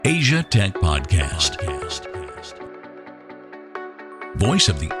Asia Tech Podcast. Voice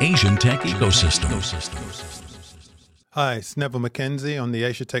of the Asian tech ecosystem. Hi, it's Neville Mackenzie on the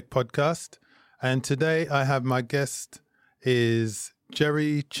Asia Tech Podcast. And today I have my guest is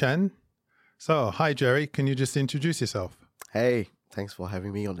Jerry Chen. So, hi Jerry, can you just introduce yourself? Hey, thanks for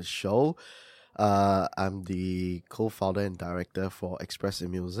having me on the show. I'm the co-founder and director for Express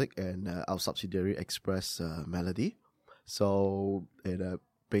in Music and our subsidiary Express Melody. So, in a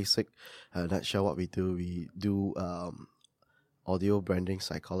basic nutshell, what we do audio branding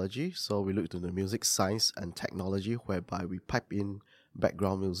psychology. So we look to the music science and technology, whereby we pipe in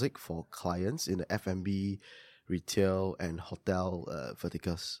background music for clients in the F&B, retail, and hotel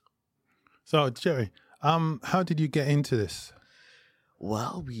verticals. So, Jerry, how did you get into this?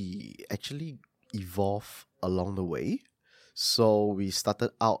 Well, we actually evolve along the way. So we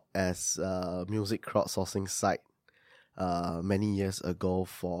started out as a music crowdsourcing site many years ago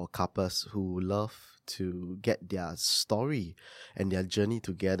for couples who love to get their story and their journey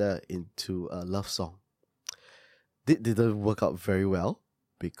together into a love song. It didn't work out very well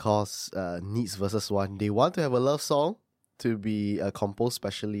because needs versus want. They want to have a love song to be composed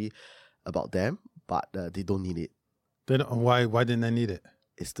specially about them, but they don't need it. Why didn't they need it?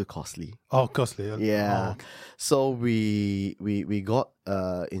 It's too costly. Oh, costly. Yeah. Oh, okay. So we got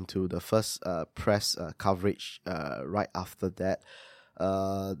into the first press coverage right after that.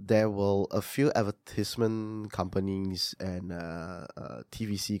 There were a few advertisement companies and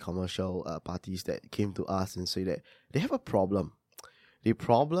TVC commercial parties that came to us and say that they have a problem. The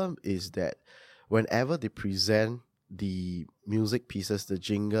problem is that whenever they present the music pieces, the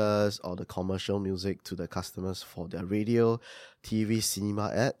jingles or the commercial music to the customers for their radio, TV,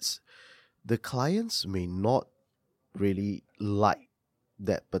 cinema ads, the clients may not really like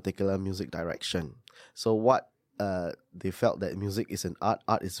that particular music direction. So what they felt that music is an art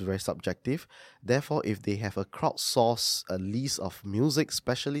is very subjective. Therefore, if they have a crowdsource a list of music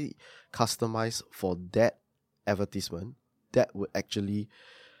specially customized for that advertisement, that would actually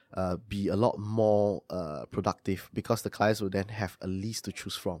be a lot more productive, because the clients will then have a list to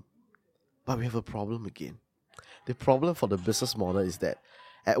choose from. But we have a problem again. The problem for the business model is that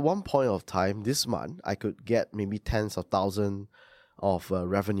at one point of time this month, I could get maybe tens of thousands of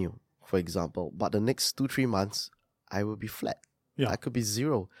revenue, for example. But the next 2-3 months, I will be flat. Yeah. I could be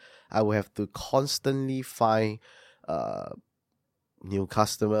zero. I will have to constantly find new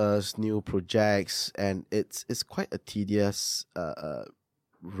customers, new projects, and it's quite a tedious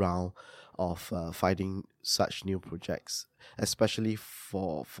round of finding such new projects, especially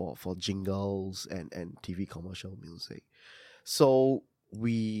for jingles and TV commercial music. So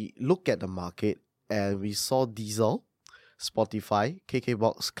we look at the market and we saw Diesel, Spotify,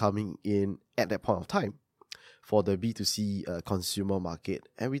 KKBox coming in at that point of time for the B2C consumer market.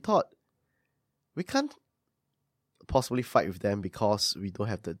 And we thought, we can't possibly fight with them because we don't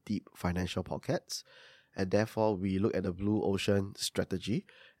have the deep financial pockets. And therefore, we look at the blue ocean strategy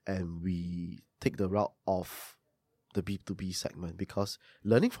and we take the route of the B2B segment, because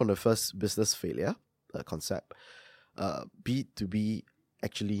learning from the first business failure concept, B2B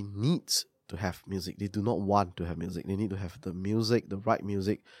actually needs to have music. They do not want to have music. They need to have the music, the right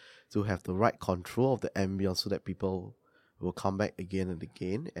music, to have the right control of the ambience so that people will come back again and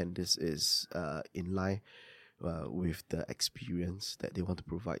again. And this is in line with the experience that they want to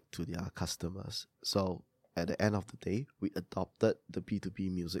provide to their customers. So at the end of the day, we adopted the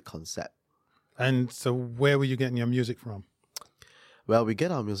B2B music concept. And so where were you getting your music from? Well, we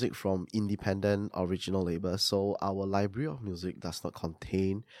get our music from independent original labels. So our library of music does not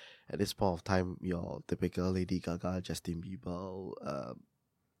contain, at this point of time, your typical Lady Gaga, Justin Bieber,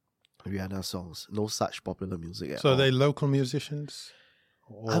 Rihanna songs. No such popular music at all. So are they local musicians?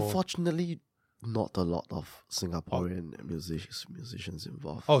 Or... Unfortunately, not a lot of Singaporean musicians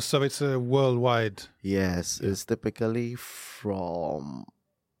involved. Oh, so it's a worldwide... Yes, it's typically from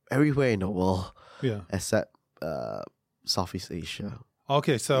everywhere in the world, except Southeast Asia.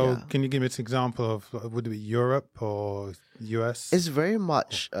 Okay, so can you give me an example of, would it be Europe or US? It's very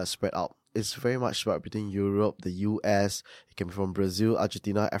much spread out. It's very much spread between Europe, the US. It can be from Brazil,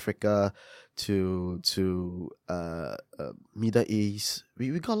 Argentina, Africa, to Middle East. We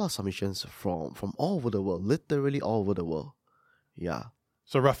got a lot of submissions from all over the world, literally all over the world. Yeah.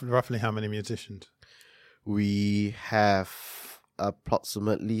 So roughly how many musicians? We have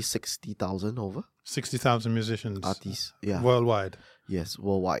approximately 60,000 over. 60,000 musicians. Artists, yeah. Worldwide. Yes,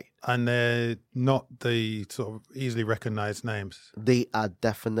 worldwide. And they're not the sort of easily recognized names. They are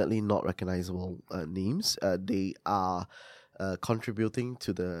definitely not recognizable names. They are contributing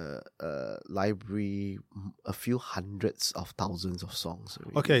to the library a few hundreds of thousands of songs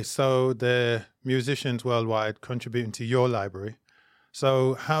already. Okay, so the musicians worldwide contributing to your library.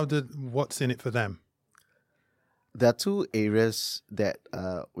 So what's in it for them? There are two areas that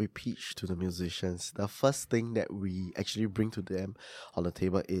we pitch to the musicians. The first thing that we actually bring to them on the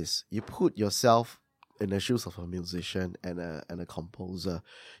table is you put yourself in the shoes of a musician and a composer.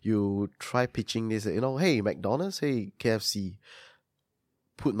 You try pitching this, hey, McDonald's, hey, KFC,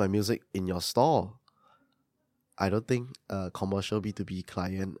 put my music in your store. I don't think a commercial B2B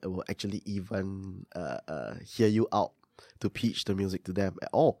client will actually even hear you out to pitch the music to them at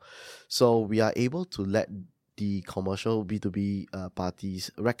all. So we are able to let the commercial B2B parties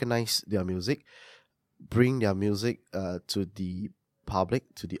recognize their music, bring their music to the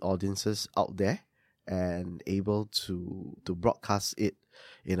public, to the audiences out there, and able to broadcast it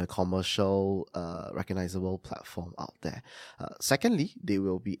in a commercial, recognizable platform out there. Secondly, they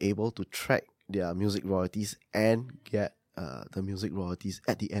will be able to track their music royalties and get the music royalties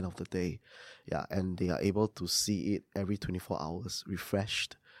at the end of the day. Yeah, and they are able to see it every 24 hours,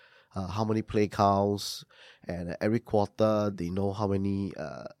 refreshed. How many play counts, and every quarter they know how many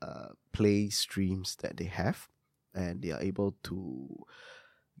play streams that they have, and they are able to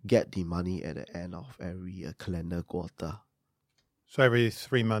get the money at the end of every calendar quarter. So every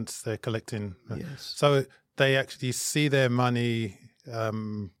 3 months they're collecting. Yes. So they actually see their money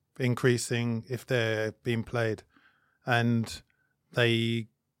increasing if they're being played, and they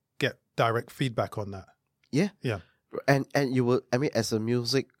get direct feedback on that. Yeah. Yeah. And you will, as a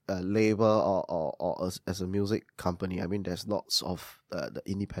music label or as a music company, there's lots of the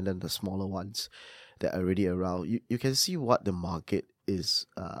independent, the smaller ones that are already around. You can see what the market is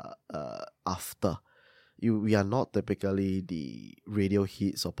after. We are not typically the radio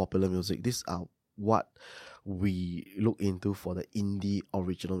hits or popular music. These are what we look into for the indie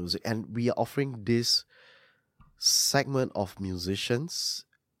original music, and we are offering this segment of musicians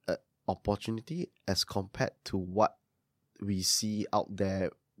opportunity as compared to what we see out there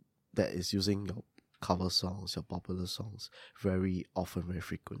that is using your cover songs, your popular songs very often, very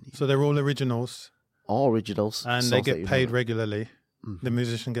frequently. So they're all originals. All originals. And they get paid regularly. Mm-hmm. The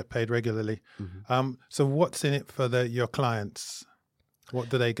musician get paid regularly. Mm-hmm. So what's in it for your clients? What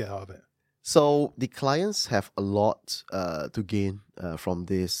do they get out of it? So the clients have a lot to gain from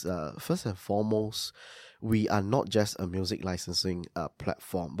this. First and foremost, we are not just a music licensing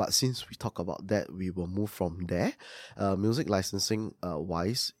platform, but since we talk about that, we will move from there. Music licensing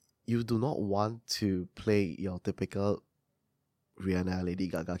wise, you do not want to play your typical Rihanna, Lady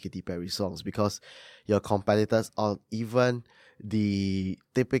Gaga, Katy Perry songs because your competitors or even the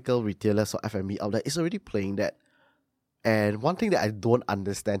typical retailers or F&B out there is already playing that. And one thing that I don't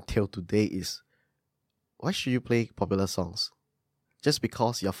understand till today is, why should you play popular songs? Just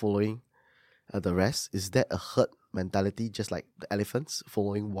because you're following the rest? Is that a herd mentality, just like the elephants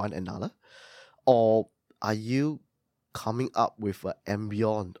following one another? Or are you coming up with an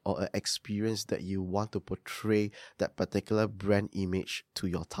ambient or an experience that you want to portray that particular brand image to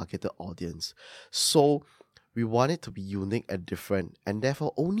your targeted audience? So we want it to be unique and different, and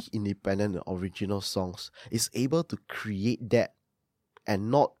therefore only independent and original songs is able to create that and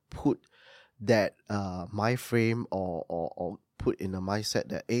not put that my frame or put in a mindset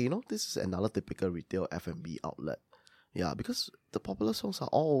that, hey, this is another typical retail F&B outlet. Yeah, because the popular songs are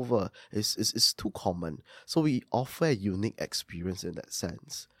all over. It's too common. So we offer a unique experience in that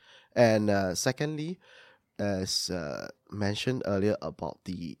sense. And secondly, as mentioned earlier about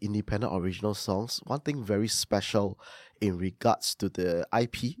the independent original songs, one thing very special in regards to the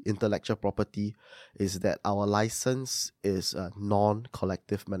IP, intellectual property, is that our license is a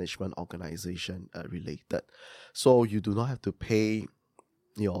non-collective management organization related. So you do not have to pay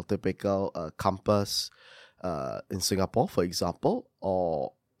your typical campus in Singapore, for example,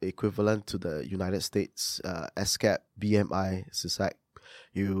 or equivalent to the United States, SCAP, BMI, CISAC.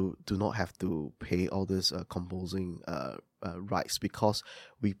 You do not have to pay all this composing rights because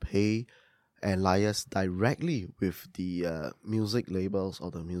we pay and liaise directly with the music labels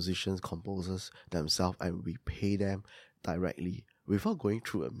or the musicians, composers themselves, and we pay them directly without going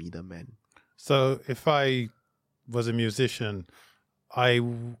through a middleman. So if I was a musician, I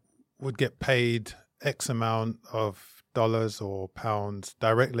would get paid X amount of dollars or pounds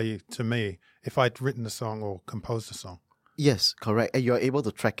directly to me if I'd written the song or composed the song. Yes, correct. And you're able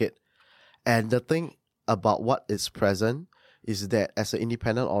to track it. And the thing about what is present is that as an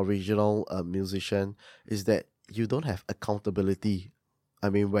independent or regional musician is that you don't have accountability.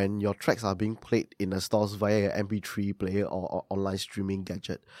 When your tracks are being played in the stores via an MP3 player or online streaming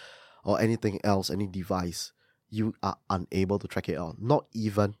gadget or anything else, any device, you are unable to track it on. Not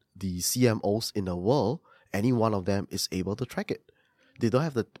even the CMOs in the world, any one of them is able to track it. They don't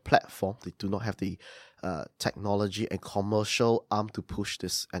have the platform, they do not have the technology and commercial arm to push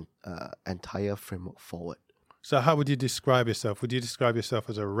this entire framework forward. So how would you describe yourself? Would you describe yourself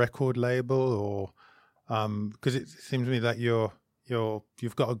as a record label, or because it seems to me that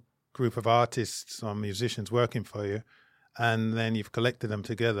you've got a group of artists or musicians working for you, and then you've collected them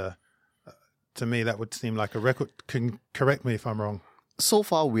together. To me, that would seem like a record. Correct me if I'm wrong. So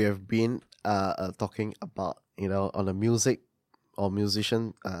far, we have been talking about, on the music or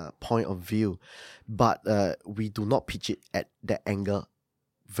musician point of view, but we do not pitch it at that angle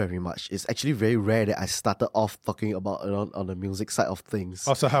very much. It's actually very rare that I started off talking about on the music side of things.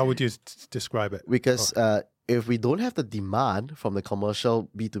 Also, how would you describe it? Because if we don't have the demand from the commercial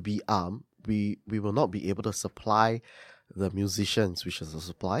B2B arm, we will not be able to supply the musicians, which is the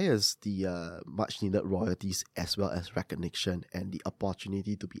suppliers, the much needed royalties as well as recognition and the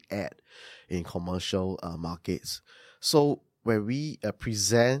opportunity to be aired in commercial markets. So when we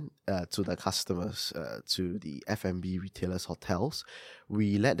present to the customers, to the F&B retailers, hotels,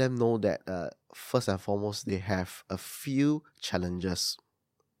 we let them know that first and foremost, they have a few challenges.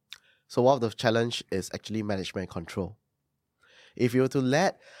 So one of the challenge is actually management control. If you were to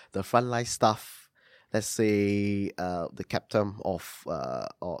let the frontline staff, let's say the captain of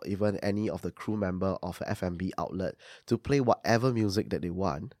or even any of the crew member of an F&B outlet, to play whatever music that they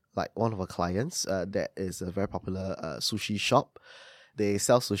want, like one of our clients that is a very popular sushi shop. They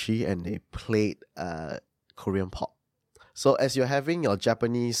sell sushi and they played Korean pop. So as you're having your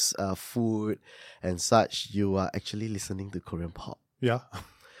Japanese food and such, you are actually listening to Korean pop. Yeah.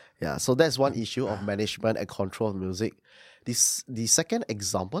 Yeah, so that's one issue of management and control of music. The second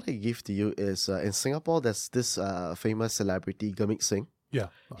example I give to you is in Singapore, there's this famous celebrity, Gurmit Singh. Yeah.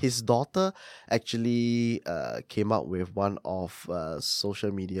 His daughter actually came out with one of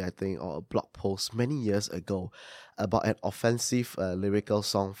social media, I think, or a blog post many years ago about an offensive lyrical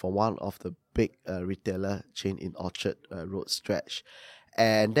song from one of the big retailer chain in Orchard Road stretch.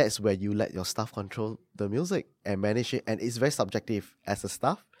 And that's where you let your staff control the music and manage it. And it's very subjective as a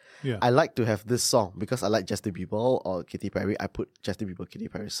staff. Yeah. I like to have this song because I like Justin Bieber or Katy Perry. I put Justin Bieber, Katy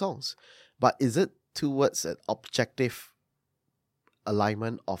Perry songs. But is it towards an objective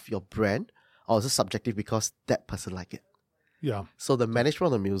alignment of your brand, or is it subjective because that person like it? Yeah. So the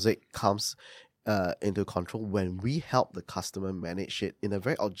management of the music comes into control when we help the customer manage it in a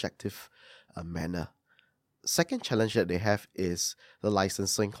very objective manner. Second challenge that they have is the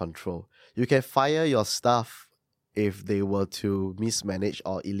licensing control. You can fire your staff if they were to mismanage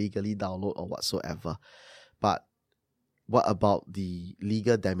or illegally download or whatsoever. But what about the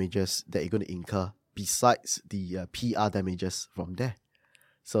legal damages that you're going to incur besides the PR damages from there?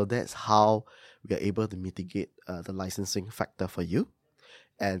 So that's how we are able to mitigate the licensing factor for you.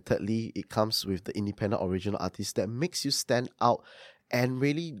 And thirdly, it comes with the independent original artist that makes you stand out and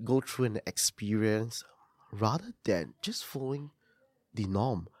really go through an experience rather than just following the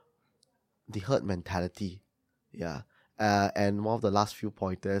norm, the herd mentality. Yeah. And one of the last few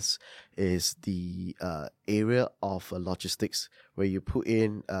pointers is the area of logistics, where you put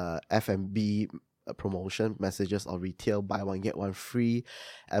in F&B promotion messages or retail buy one get one free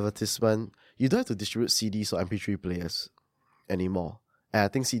advertisement. You don't have to distribute CDs or MP3 players anymore. And I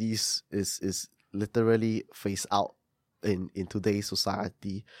think CDs is literally phased out in today's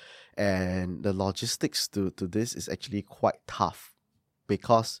society, and the logistics to this is actually quite tough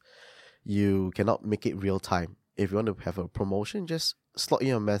because you cannot make it real time. If you want to have a promotion, just slot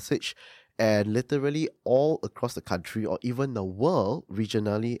in a message, and literally all across the country or even the world,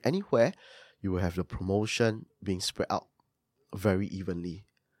 regionally, anywhere, you will have the promotion being spread out very evenly.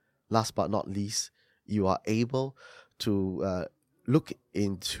 Last but not least, you are able to look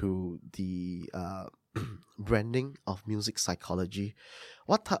into the branding of music psychology.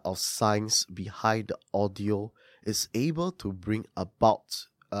 What type of science behind the audio is able to bring about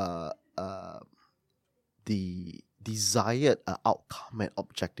the desired outcome and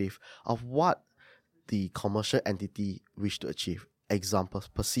objective of what the commercial entity wish to achieve. Examples,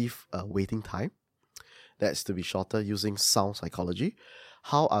 perceived waiting time. That's to be shorter using sound psychology.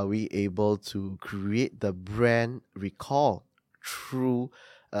 How are we able to create the brand recall through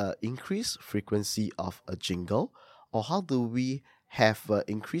increased frequency of a jingle? Or how do we have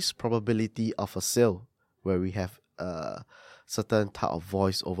increased probability of a sale where we have certain type of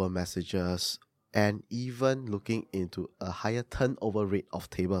voice over messages, and even looking into a higher turnover rate of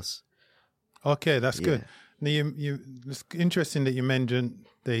tables? Okay, that's good. Now, it's interesting that you mentioned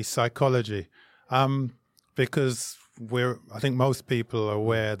the psychology, because I think most people are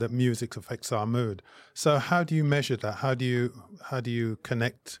aware that music affects our mood. So how do you measure that? How do you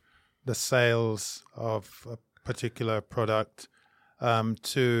connect the sales of a particular product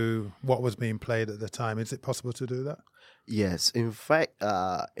to what was being played at the time? Is it possible to do that? Yes, in fact,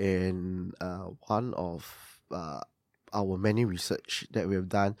 in one of our many research that we've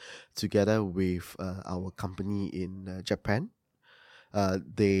done together with our company in Japan,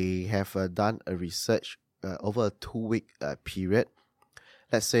 they have done a research over a 2-week period.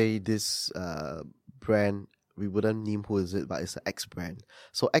 Let's say this brand, we wouldn't name who is it, but it's an X brand.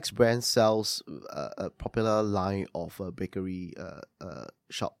 So X brand sells a popular line of bakery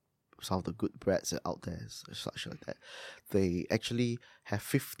shop. Some of the good breads out there, such like that. They actually have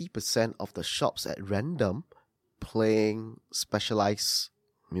 50% of the shops at random playing specialized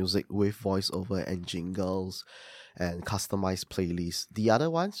music with voiceover and jingles and customized playlists. The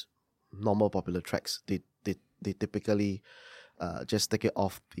other ones, normal popular tracks, they typically just take it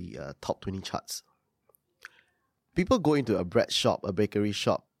off the top 20 charts. People go into a bread shop, a bakery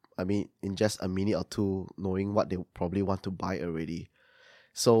shop, I mean, in just a minute or two, knowing what they probably want to buy already.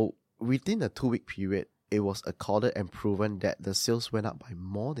 So within a 2-week period, it was accorded and proven that the sales went up by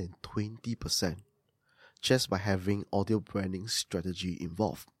more than 20% just by having audio branding strategy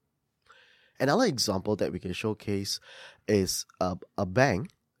involved. Another example that we can showcase is a bank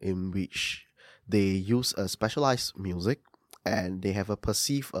in which they use a specialized music and they have a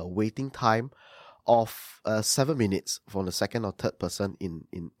perceived waiting time of 7 minutes from the second or third person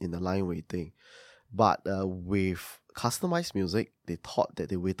in the line waiting. But with customized music, they thought that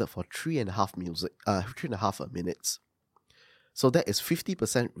they waited for 3.5 minutes. So that is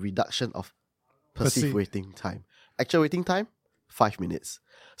 50% reduction of perceived waiting time. Actual waiting time, 5 minutes.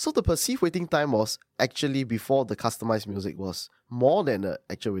 So the perceived waiting time was actually, before the customized music, was more than the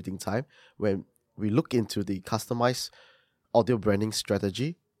actual waiting time. When we look into the customized audio branding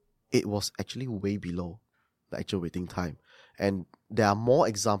strategy, it was actually way below the actual waiting time. And there are more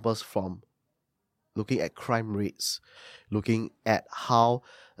examples from looking at crime rates, looking at how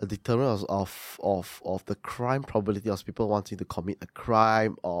a deterrent of the crime probability of people wanting to commit a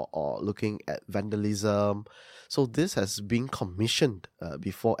crime, or looking at vandalism. So this has been commissioned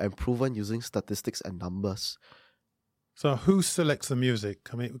before and proven using statistics and numbers. So who selects the music?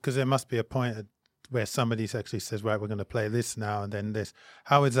 I mean, because there must be a point where somebody actually says, right, we're going to play this now and then this.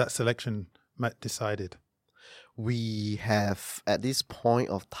 How is that selection decided? We have, at this point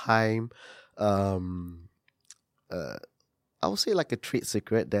of time, I would say like a trade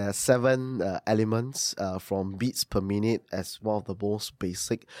secret. There are 7 elements from beats per minute as one of the most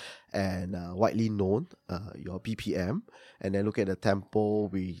basic and widely known, your BPM. And then look at the tempo,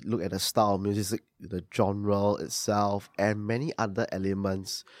 we look at the style of music, the genre itself, and many other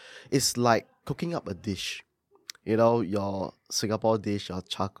elements. It's like cooking up a dish. You know, your Singapore dish, your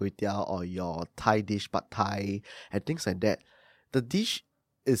char kway teow, or your Thai dish, pad Thai, and things like that. The dish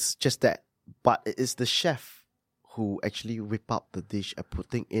is just that. But it is the chef who actually whip up the dish and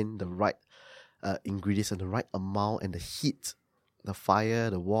putting in the right ingredients and the right amount and the heat, the fire,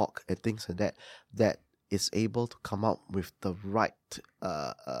 the wok, and things like that, that is able to come up with the right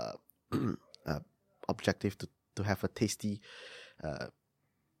objective to have a tasty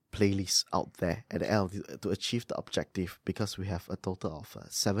playlist out there at the end to achieve the objective, because we have a total of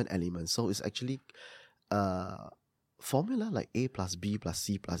 7 elements. So it's actually formula like A plus B plus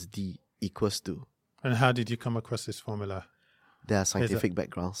C plus D equals to. And how did you come across this formula? There are scientific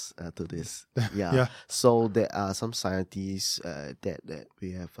backgrounds to this. Yeah. Yeah. So there are some scientists that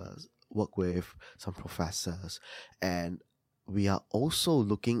we have worked with, some professors, and we are also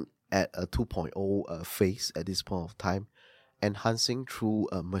looking at a 2.0 phase at this point of time, enhancing through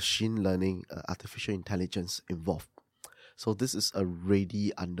machine learning, artificial intelligence involved. So this is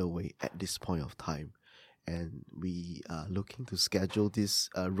already underway at this point of time. And we are looking to schedule this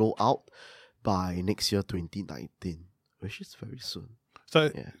rollout by next year, 2019, which is very soon. So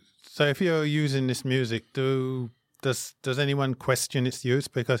if you're using this music, does anyone question its use?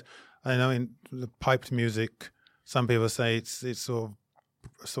 Because I know in the piped music, some people say it's sort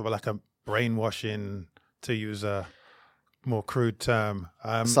of like a brainwashing, to use a more crude term.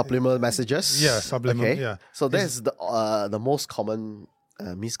 Subliminal messages? Yeah, subliminal, okay. yeah. So that's the most common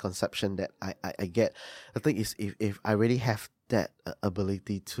misconception that I get. The thing is, if I really have that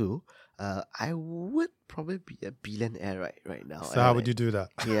ability to, I would probably be a billionaire right now. So how would you do that?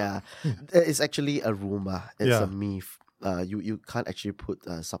 Yeah, it's actually a rumor. It's Yeah. a myth. You can't actually put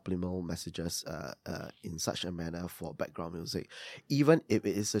subliminal messages in such a manner for background music. Even if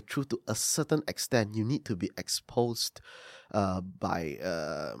it is true to a certain extent, you need to be exposed by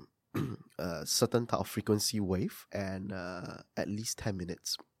a certain type of frequency wave and at least 10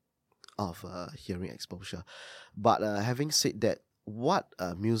 minutes of hearing exposure. But having said that, what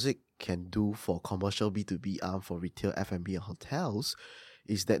music can do for commercial B2B arm for retail, F&B and hotels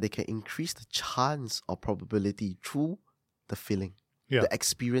is that they can increase the chance or probability through the feeling, the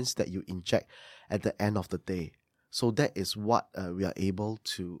experience that you inject at the end of the day. So that is what we are able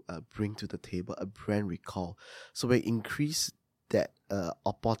to bring to the table, a brand recall. So we increase that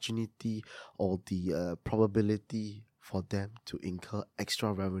opportunity or the probability for them to incur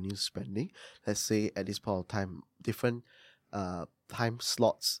extra revenue spending. Let's say at this point of time, different time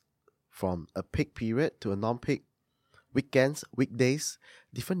slots from a peak period to a non-peak, weekends, weekdays,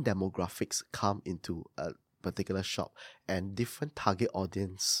 different demographics come into a particular shop and different target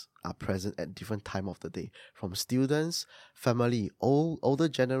audience are present at different time of the day, from students, family, older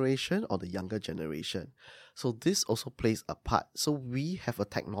generation or the younger generation. So this also plays a part. So we have a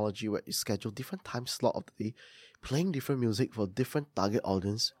technology where you schedule different time slot of the day, playing different music for different target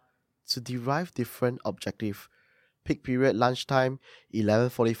audience to derive different objective. Peak period, lunchtime,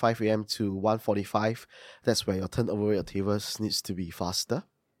 11:45 a.m. to 1:45. That's where your turnover rate of tables needs to be faster.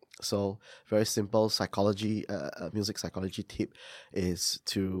 So very simple psychology, music psychology tip is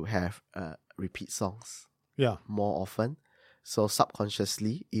to have repeat songs more often. So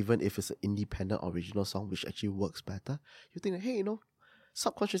subconsciously, even if it's an independent original song, which actually works better, you think that, hey,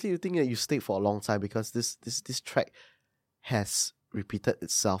 subconsciously you think that you stayed for a long time because this track has repeated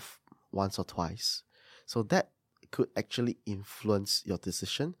itself once or twice. So that could actually influence your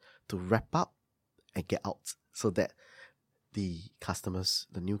decision to wrap up and get out so that the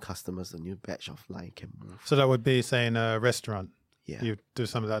new batch of line can move. So that would be, say, in a restaurant. Yeah. You do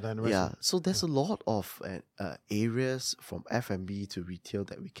some of that in a restaurant. Yeah. So there's a lot of areas from F&B to retail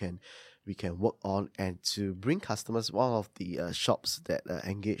that we can work on, and to bring customers. One of the shops that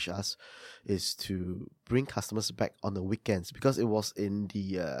engage us is to bring customers back on the weekends, because it was in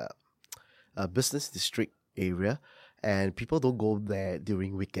the business district area, and people don't go there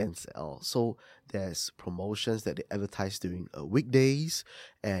during weekends at all. So there's promotions that they advertise during weekdays,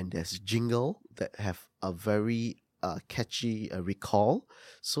 and there's jingle that have a very catchy recall,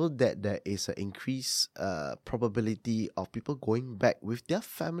 so that there is an increased probability of people going back with their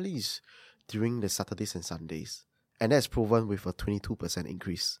families during the Saturdays and Sundays. And that's proven with a 22%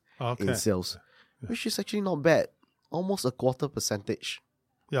 increase in sales, which is actually not bad. Almost a quarter percentage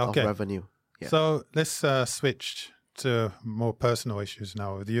of revenue. Yeah. So let's switch to more personal issues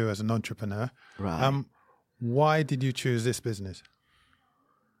now with you as an entrepreneur. Right. Why did you choose this business?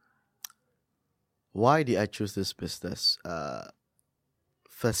 Why did I choose this business?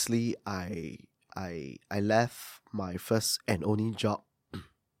 Firstly, I left my first and only job.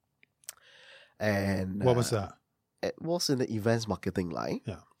 And what was that? It was in the events marketing line.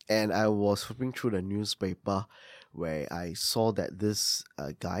 Yeah. And I was flipping through the newspaper where I saw that this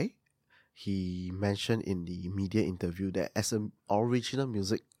guy, he mentioned in the media interview that as an original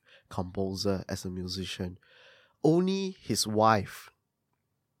music composer, as a musician, only his wife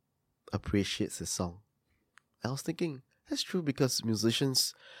appreciates his song. I was thinking, that's true, because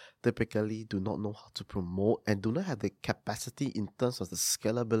musicians typically do not know how to promote and do not have the capacity in terms of the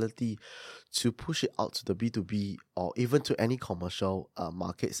scalability to push it out to the B2B or even to any commercial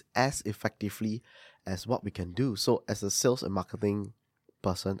markets as effectively as what we can do. So as a sales and marketing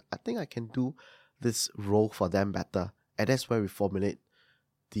person, I think I can do this role for them better. And that's where we formulate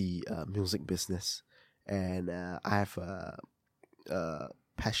the music business. And I have a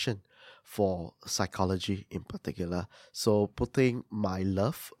passion for psychology in particular. So putting my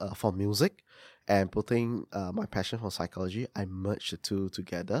love for music and putting my passion for psychology, I merge the two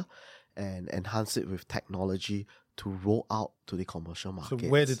together and enhance it with technology to roll out to the commercial market. So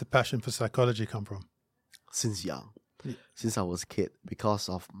where did the passion for psychology come from? Since young. Since I was a kid, because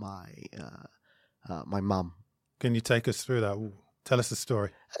of my my mom. Can you take us through that? Tell us the story.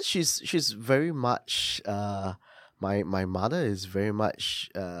 She's very much my mother is very much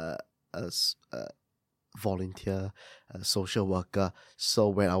a volunteer, a social worker. So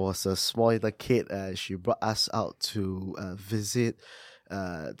when I was a small little kid, she brought us out to visit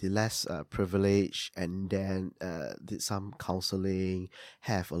the less privileged, and then did some counseling,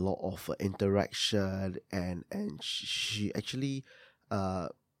 have a lot of interaction, and she actually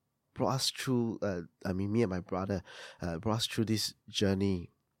brought us through, me and my brother brought us through this journey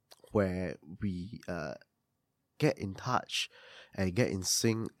where we get in touch and get in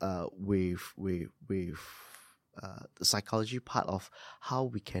sync with the psychology part of how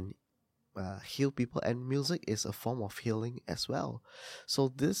we can heal people, and music is a form of healing as well.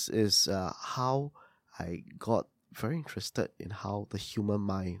 So this is how I got very interested in how the human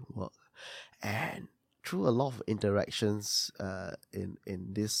mind works. And through a lot of interactions in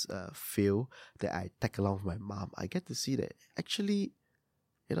this field that I tag along with my mom, I get to see that actually,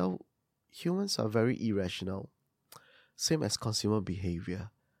 humans are very irrational. Same as consumer behavior.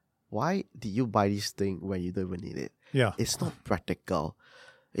 Why did you buy this thing when you don't even need it? Yeah. It's not practical.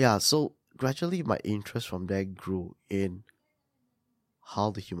 Yeah, so gradually my interest from there grew in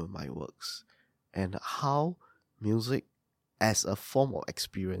how the human mind works and how music as a form of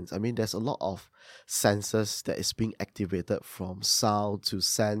experience. I mean, there's a lot of senses that is being activated, from sound to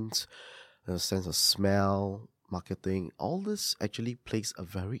scent, the sense of smell, marketing. All this actually plays a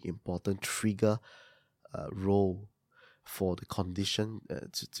very important trigger role for the condition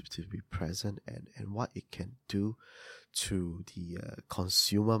to be present, and what it can do to the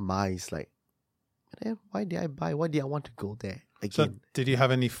consumer minds. Like, why did I buy? Why did I want to go there again? So did you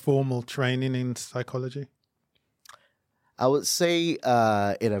have any formal training in psychology? I would say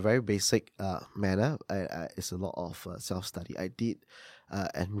in a very basic manner, it's a lot of self-study. I did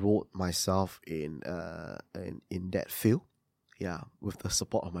enroll myself in that field, with the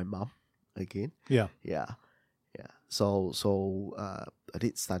support of my mom again. Yeah. So I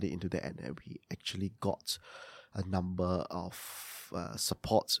did study into that, and we actually got a number of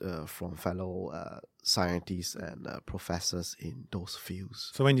support from fellow scientists and professors in those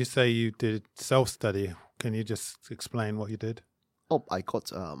fields. So when you say you did self-study, can you just explain what you did? Oh, I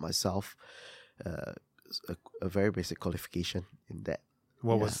got myself a very basic qualification in that.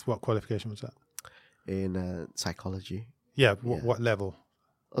 What qualification was that? In psychology. Yeah. What level?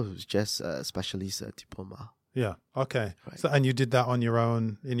 Oh, it was just a specialist diploma. Yeah. Okay. Right. So, and you did that on your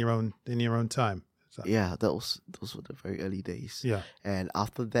own, in your own time. Yeah, those were the very early days. Yeah. And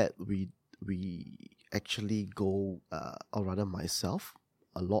after that, we actually go, or rather myself,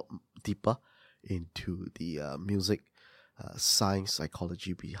 a lot deeper into the music science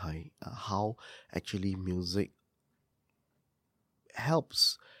psychology behind how actually music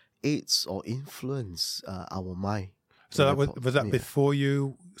helps, aids, or influence our mind. So that was that before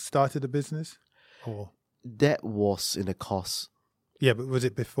you started the business, or that was in the course? Yeah, but was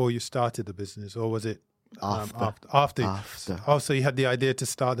it before you started the business, or was it after? Oh, so you had the idea to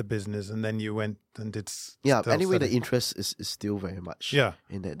start the business, and then you went and did. Yeah. Anyway, the interest is still very much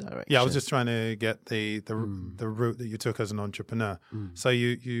in that direction. Yeah, I was just trying to get the route that you took as an entrepreneur. So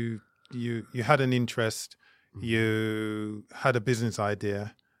you had an interest, you had a business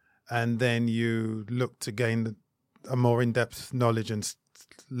idea, and then you looked to gain a more in-depth knowledge and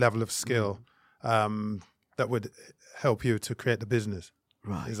level of skill that would help you to create the business.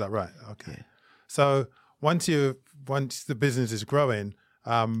 Right. Is that right? Okay. Yeah. So once the business is growing,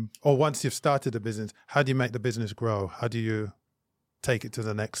 or once you've started the business, how do you make the business grow? How do you take it to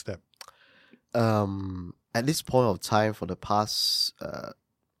the next step? At this point of time, for the past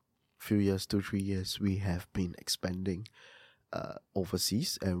few years, 2-3 years, we have been expanding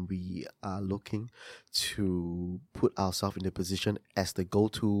overseas, and we are looking to put ourselves in the position as the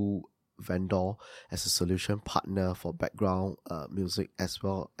go-to vendor, as a solution partner for background music, as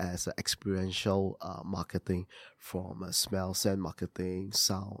well as experiential marketing, from smell, scent marketing,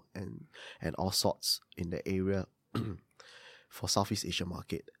 sound, and all sorts in the area for Southeast Asia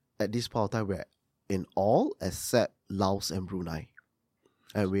market. At this point of time, we're in all except Laos and Brunei,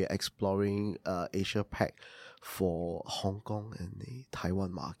 and we're exploring Asia Pac for Hong Kong and the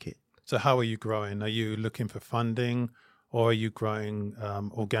Taiwan market. So how are you growing? Are you looking for funding, or are you growing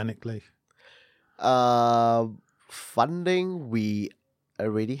organically? Funding, we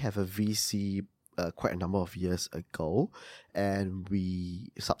already have a VC quite a number of years ago, and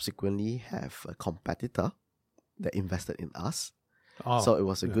we subsequently have a competitor that invested in us. So it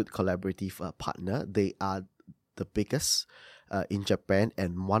was a good collaborative partner. They are the biggest in Japan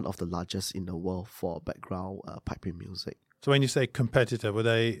and one of the largest in the world for background piping music. So when you say competitor, were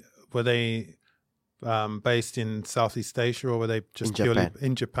they based in Southeast Asia, or were they just purely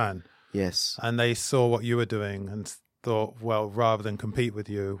in Japan? Yes. And they saw what you were doing and thought, well, rather than compete with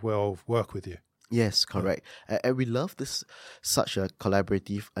you, we'll work with you. Yes, correct. And we love this, such a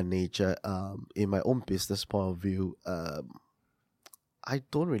collaborative nature. In my own business point of view, I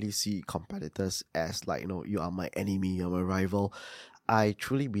don't really see competitors as like, you are my enemy, you're my rival. I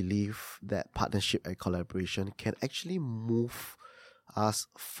truly believe that partnership and collaboration can actually move us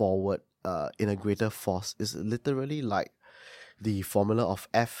forward in a greater force. It's literally like the formula of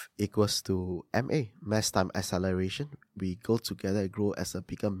F equals to MA, mass time acceleration. We go together, grow as a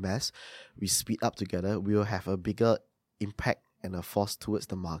bigger mass. We speed up together. We will have a bigger impact and a force towards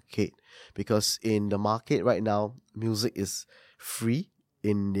the market. Because in the market right now, music is free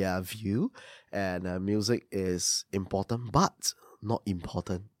in their view, and music is important, but not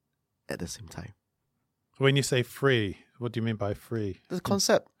important at the same time. When you say free, what do you mean by free? The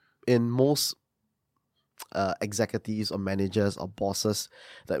concept in most executives or managers or bosses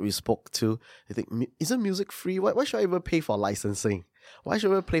that we spoke to, they think, isn't music free? Why should I even pay for licensing? Why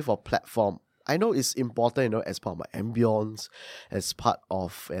should I pay for platform? I know it's important, as part of my ambience, as part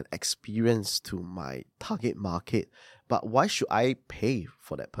of an experience to my target market, but why should I pay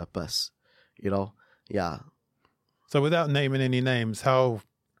for that purpose? Yeah. So without naming any names, how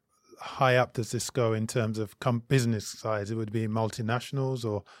high up does this go in terms of business size? It would be multinationals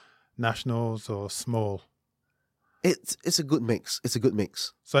or nationals or small? It's a good mix. It's a good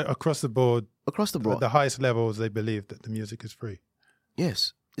mix. So across the board, at the highest levels, they believe that the music is free.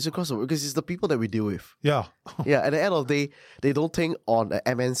 Yes, it's across the board because it's the people that we deal with. Yeah. Yeah, at the end of the day, they don't think on an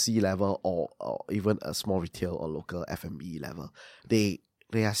MNC level or even a small retail or local F&B level. They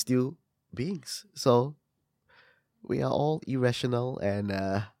are still beings. So we are all irrational, and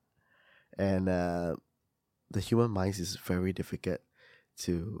the human mind is very difficult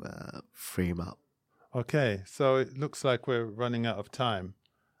to frame up. Okay, so it looks like we're running out of time.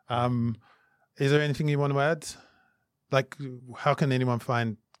 Is there anything you want to add? Like, how can anyone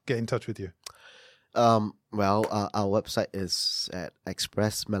get in touch with you? Well, our website is at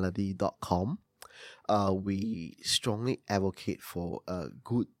expressmelody.com. We strongly advocate for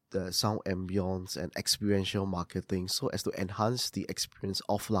good sound ambience and experiential marketing so as to enhance the experience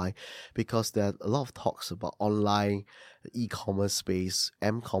offline, because there are a lot of talks about online e-commerce space,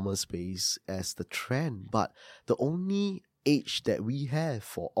 m-commerce space as the trend, but the only edge that we have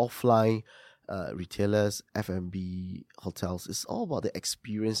for offline retailers, F&B, hotels, is all about the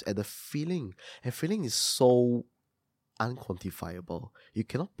experience and the feeling. And feeling is so unquantifiable. You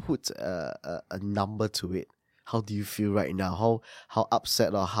cannot put a number to it. How do you feel right now? How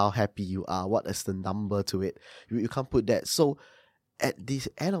upset or how happy you are? What is the number to it? You can't put that. So at the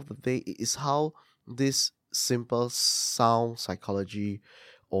end of the day, it is how this simple sound psychology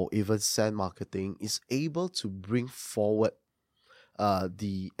or even sound marketing is able to bring forward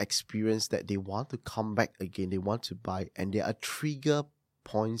the experience that they want to come back again, they want to buy, and there are trigger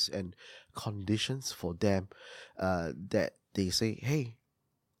points and conditions for them that they say, hey,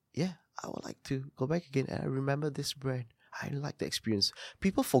 yeah, I would like to go back again, and I remember this brand. I like the experience.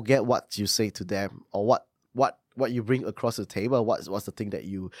 People forget what you say to them or what you bring across the table, what's the thing that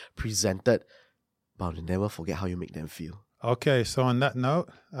you presented, but they never forget how you make them feel. Okay, so on that note,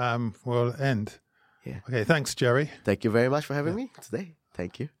 we'll end. Yeah. Okay, thanks, Jerry. Thank you very much for having me today.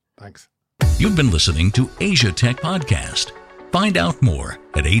 Thank you. Thanks. You've been listening to Asia Tech Podcast. Find out more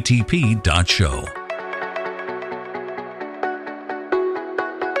at atp.show.